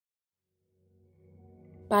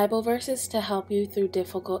Bible verses to help you through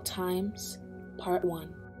difficult times, Part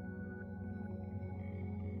 1.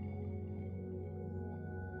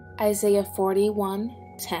 Isaiah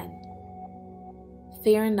 41:10.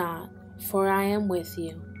 Fear not, for I am with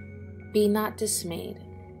you. Be not dismayed,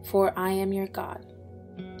 for I am your God.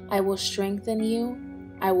 I will strengthen you,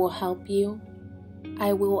 I will help you,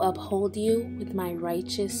 I will uphold you with my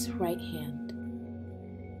righteous right hand.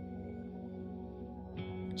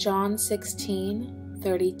 John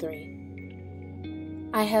 16:33.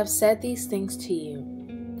 I have said these things to you,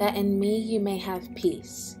 that in me you may have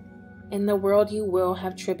peace. In the world you will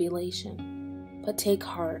have tribulation, but take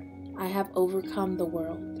heart, I have overcome the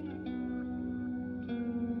world.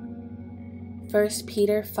 1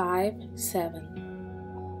 Peter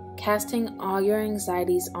 5:7. Casting all your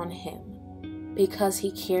anxieties on him, because he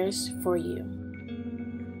cares for you.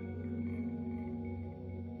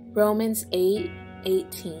 Romans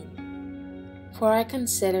 8:18. For I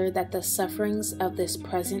consider that the sufferings of this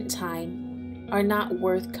present time are not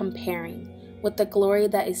worth comparing with the glory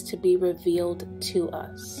that is to be revealed to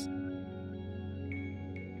us.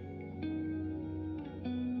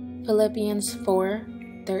 Philippians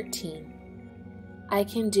 4:13. I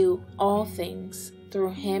can do all things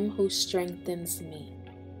through him who strengthens me.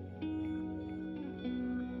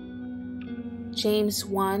 James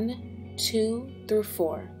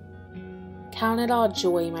 1:2-4. Count it all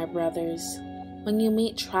joy, my brothers, when you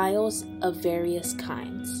meet trials of various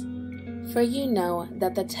kinds. For you know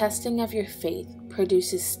that the testing of your faith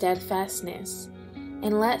produces steadfastness,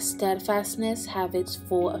 and let steadfastness have its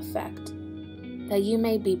full effect, that you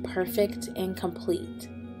may be perfect and complete,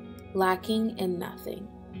 lacking in nothing.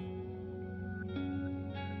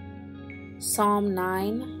 Psalm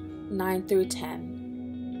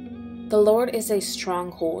 9:9-10. The Lord is a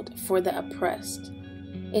stronghold for the oppressed,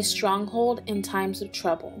 a stronghold in times of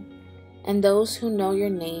trouble, and those who know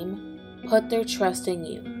your name put their trust in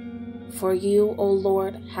you. For you, O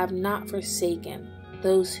Lord, have not forsaken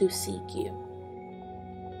those who seek you.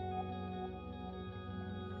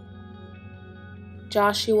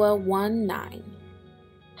 Joshua 1:9.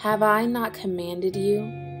 Have I not commanded you?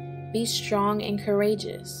 Be strong and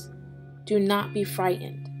courageous. Do not be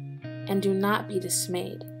frightened, and do not be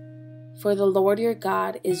dismayed, for the Lord your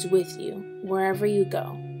God is with you wherever you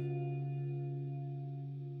go.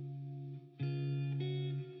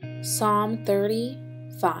 Psalm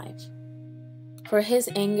 30:5. For his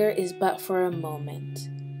anger is but for a moment,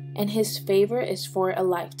 and his favor is for a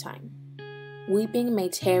lifetime. Weeping may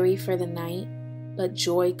tarry for the night, but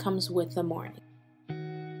joy comes with the morning.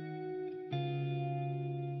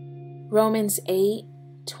 Romans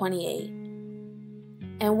 8:28.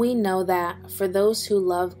 And we know that for those who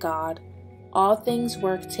love God, all things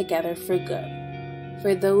work together for good,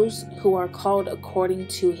 for those who are called according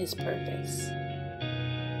to his purpose.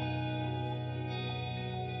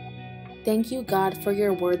 Thank you, God, for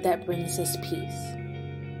your word that brings us peace.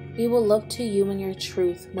 We will look to you and your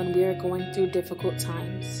truth when we are going through difficult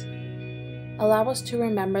times. Allow us to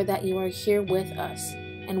remember that you are here with us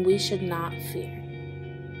and we should not fear.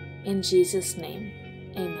 In Jesus' name,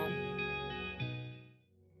 amen.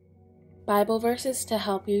 Bible verses to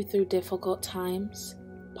help you through difficult times,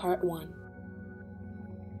 Part 1.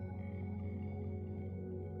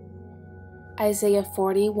 Isaiah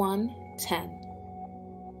 41:10.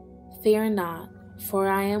 Fear not, for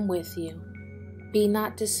I am with you. Be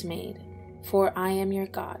not dismayed, for I am your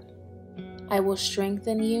God. I will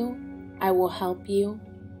strengthen you, I will help you,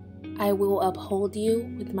 I will uphold you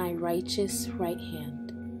with my righteous right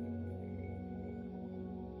hand.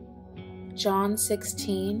 John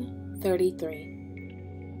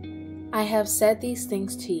 16:33. I have said these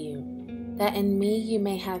things to you, that in me you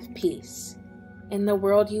may have peace. In the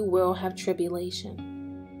world you will have tribulation,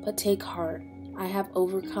 but take heart, I have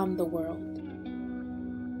overcome the world.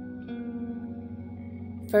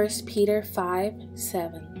 1 Peter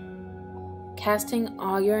 5:7. Casting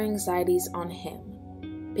all your anxieties on him,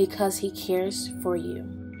 because he cares for you.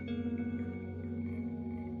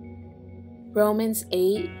 Romans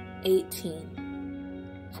 8:18.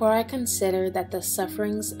 For I consider that the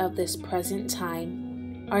sufferings of this present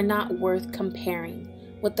time are not worth comparing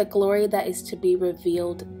with the glory that is to be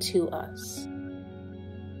revealed to us.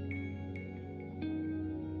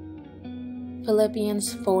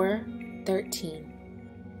 Philippians 4:13.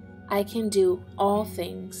 I can do all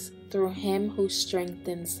things through him who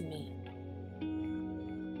strengthens me.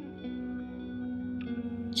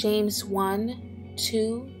 James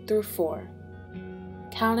 1:2-4.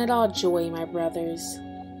 Count it all joy, my brothers,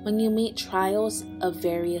 when you meet trials of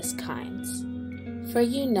various kinds. For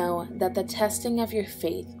you know that the testing of your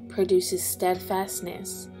faith produces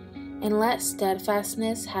steadfastness, and let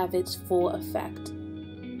steadfastness have its full effect,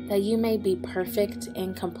 that you may be perfect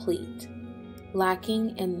and complete,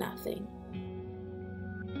 lacking in nothing.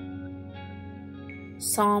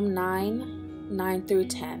 Psalm 9 through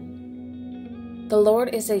 10. The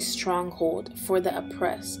Lord is a stronghold for the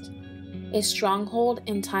oppressed, a stronghold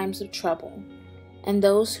in times of trouble, and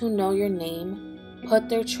those who know your name put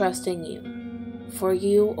their trust in you. For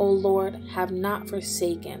you, O Lord, have not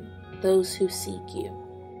forsaken those who seek you.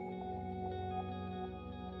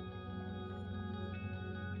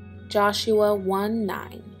 Joshua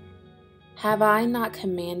 1:9. Have I not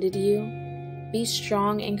commanded you? Be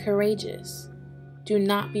strong and courageous. Do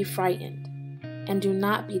not be frightened, and do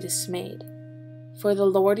not be dismayed, for the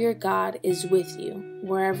Lord your God is with you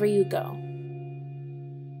wherever you go.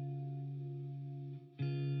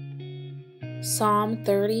 Psalm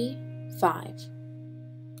 35.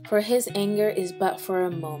 For his anger is but for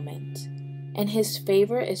a moment, and his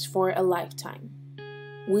favor is for a lifetime.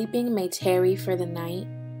 Weeping may tarry for the night,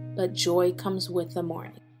 but joy comes with the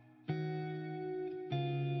morning.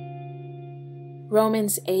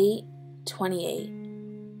 Romans 8:28.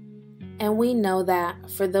 And we know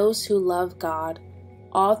that for those who love God,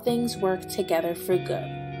 all things work together for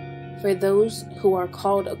good, for those who are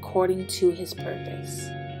called according to his purpose.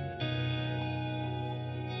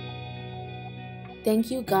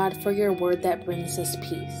 Thank you, God, for your word that brings us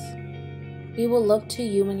peace. We will look to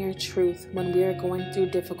you and your truth when we are going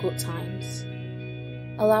through difficult times.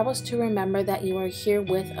 Allow us to remember that you are here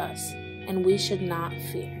with us and we should not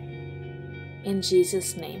fear. In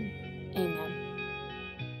Jesus' name, amen.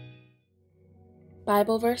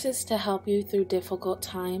 Bible verses to help you through difficult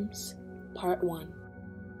times, Part 1.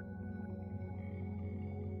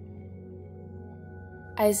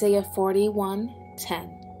 Isaiah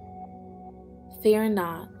 41:10. Fear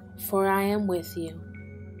not, for I am with you.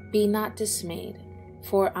 Be not dismayed,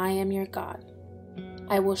 for I am your God.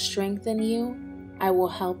 I will strengthen you, I will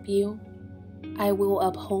help you, I will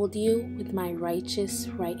uphold you with my righteous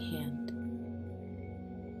right hand.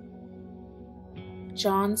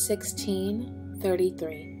 John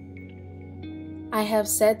 16:33. I have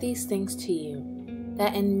said these things to you,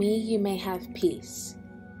 that in me you may have peace.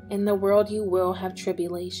 In the world you will have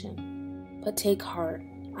tribulation, but take heart,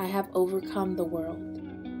 I have overcome the world.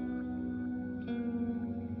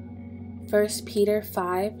 1 Peter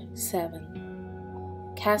 5:7.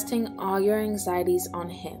 Casting all your anxieties on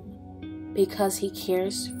him, because he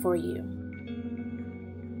cares for you.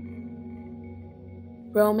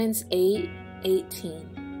 Romans 8:18.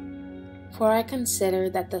 For I consider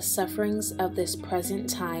that the sufferings of this present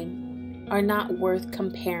time are not worth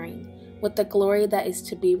comparing with the glory that is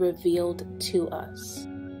to be revealed to us.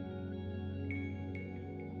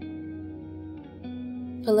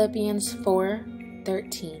 Philippians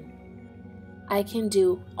 4:13. I can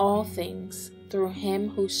do all things through him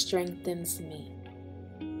who strengthens me.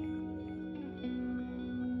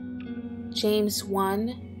 James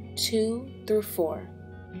 1:2-4.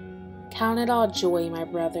 Count it all joy, my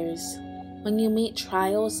brothers, when you meet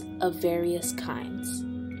trials of various kinds.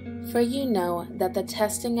 For you know that the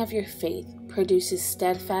testing of your faith produces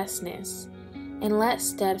steadfastness, and let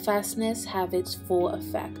steadfastness have its full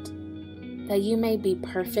effect, that you may be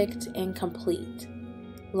perfect and complete,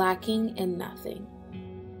 lacking in nothing.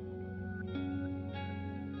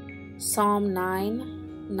 Psalm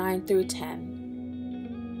 9 through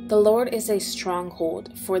 10. The Lord is a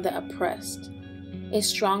stronghold for the oppressed, a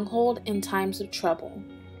stronghold in times of trouble,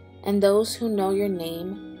 and those who know your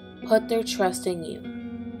name put their trust in you.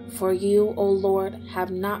 For you, O Lord,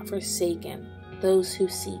 have not forsaken those who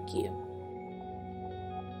seek you.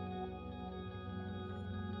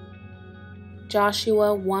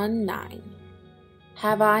 Joshua 1:9.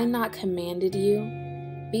 Have I not commanded you?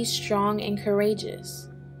 Be strong and courageous.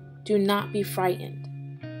 Do not be frightened,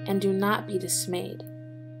 and do not be dismayed,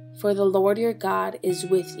 for the Lord your God is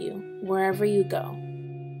with you wherever you go.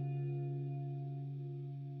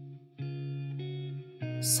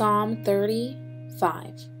 Psalm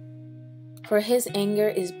 35. For his anger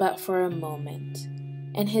is but for a moment,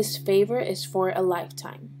 and his favor is for a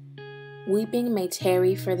lifetime. Weeping may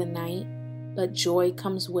tarry for the night, but joy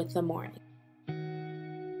comes with the morning.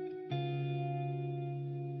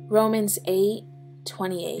 Romans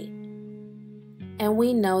 8:28. And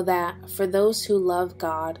we know that for those who love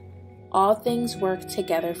God, all things work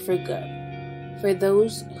together for good, for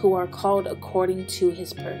those who are called according to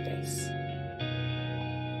his purpose.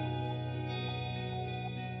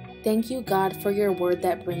 Thank you, God, for your word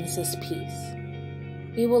that brings us peace.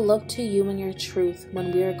 We will look to you and your truth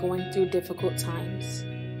when we are going through difficult times.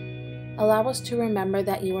 Allow us to remember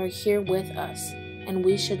that you are here with us and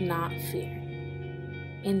we should not fear.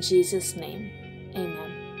 In Jesus' name,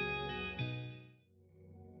 amen.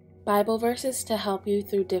 Bible verses to help you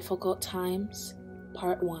through difficult times,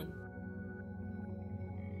 Part 1.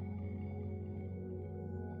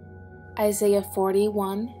 Isaiah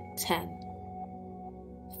 41:10.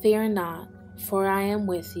 Fear not, for I am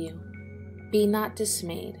with you. Be not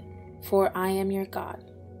dismayed, for I am your God.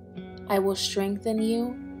 I will strengthen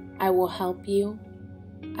you, I will help you,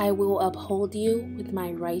 I will uphold you with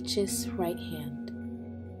my righteous right hand.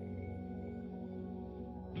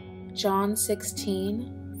 John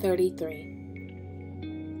 16:33.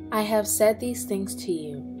 I have said these things to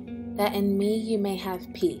you, that in me you may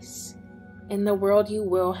have peace. In the world you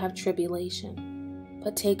will have tribulation,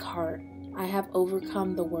 but take heart, I have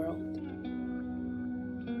overcome the world.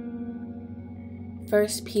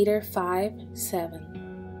 1 Peter 5:7.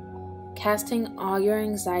 Casting all your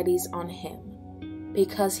anxieties on him,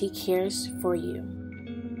 because he cares for you.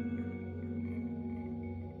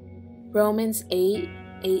 Romans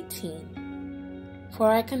 8:18. For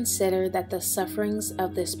I consider that the sufferings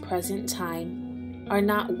of this present time are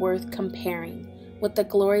not worth comparing with the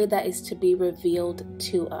glory that is to be revealed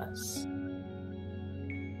to us.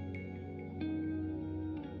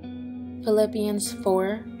 Philippians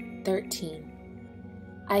 4:13.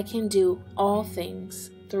 I can do all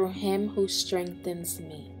things through him who strengthens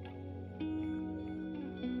me.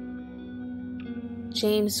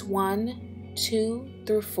 James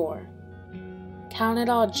 1:2-4. Count it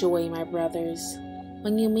all joy, my brothers,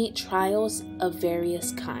 when you meet trials of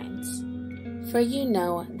various kinds. For you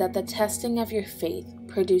know that the testing of your faith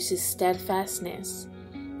produces steadfastness,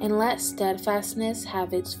 and let steadfastness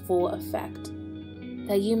have its full effect,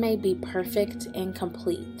 that you may be perfect and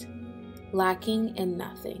complete, lacking in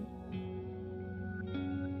nothing.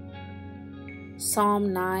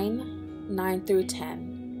 Psalm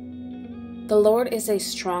 9:9-10. The Lord is a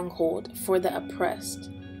stronghold for the oppressed,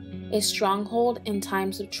 a stronghold in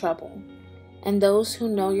times of trouble, and those who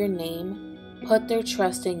know your name put their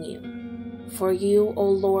trust in you. For you, O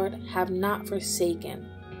Lord, have not forsaken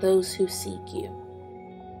those who seek you.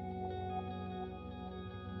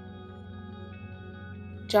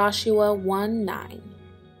 Joshua 1:9.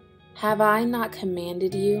 Have I not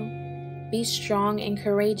commanded you? Be strong and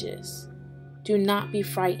courageous. Do not be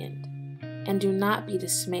frightened, and do not be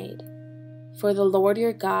dismayed, for the Lord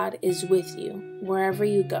your God is with you wherever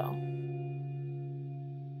you go.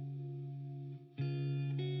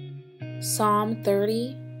 Psalm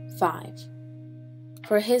 30:5.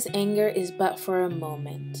 For his anger is but for a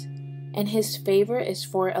moment, and his favor is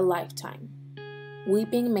for a lifetime.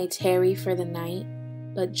 Weeping may tarry for the night,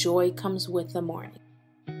 but joy comes with the morning.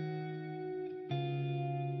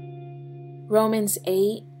 Romans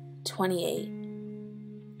 8:28.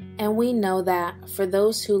 And we know that for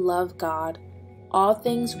those who love God, all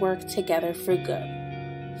things work together for good,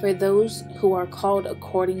 for those who are called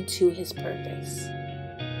according to his purpose.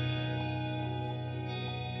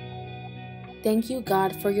 Thank you,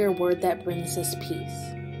 God, for your word that brings us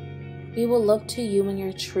peace. We will look to you and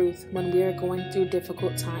your truth when we are going through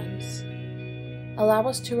difficult times. Allow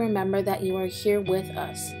us to remember that you are here with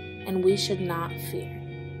us and we should not fear.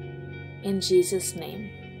 In Jesus'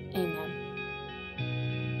 name, amen.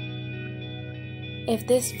 If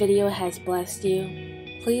this video has blessed you,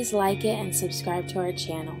 please like it and subscribe to our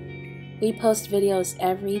channel. We post videos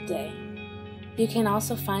every day. You can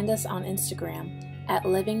also find us on Instagram at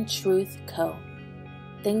Living Truth Co.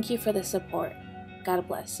 Thank you for the support. God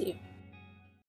bless you.